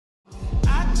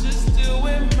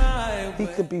He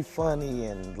could be funny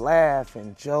and laugh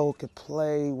and joke and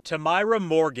play. Tamira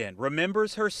Morgan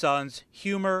remembers her son's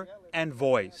humor and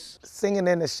voice. Singing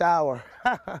in the shower.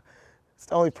 It's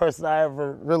the only person I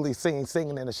ever really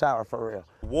singing in the shower for real.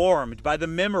 Warmed by the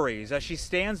memories as she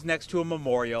stands next to a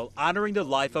memorial honoring the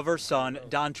life of her son,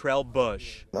 Dontrell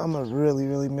Bush. I'm gonna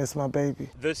really miss my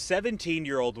baby. The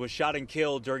 17-year-old was shot and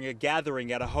killed during a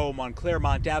gathering at a home on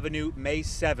Claremont Avenue, May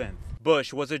 7th.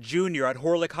 Bush was a junior at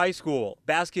Horlick High School.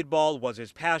 Basketball was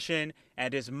his passion,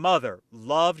 and his mother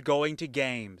loved going to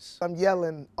games. I'm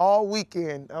yelling all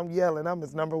weekend. I'm yelling. I'm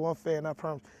his #1 fan, I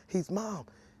promise. He's Mom.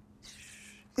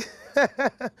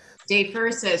 Date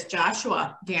first says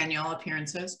Joshua Daniel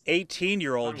appearances.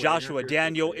 18-year-old Joshua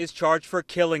Daniel is charged for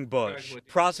killing Bush.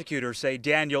 Prosecutors say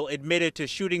Daniel admitted to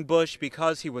shooting Bush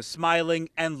because he was smiling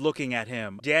and looking at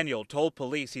him. Daniel told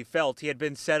police he felt he had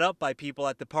been set up by people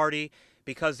at the party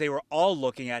because they were all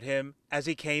looking at him as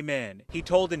he came in. He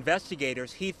told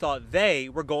investigators he thought they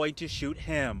were going to shoot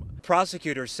him.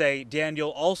 Prosecutors say Daniel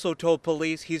also told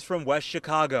police he's from West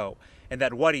Chicago and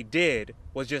that what he did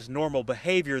was just normal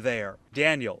behavior there.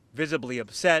 Daniel visibly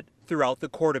upset throughout the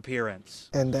court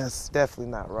appearance. And that's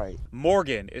definitely not right.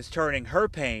 Morgan is turning her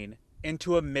pain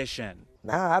into a mission.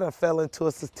 Now I done fell into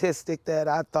a statistic that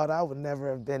I thought I would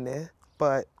never have been in,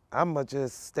 but I'm gonna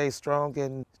just stay strong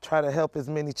and try to help as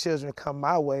many children come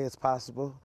my way as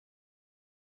possible.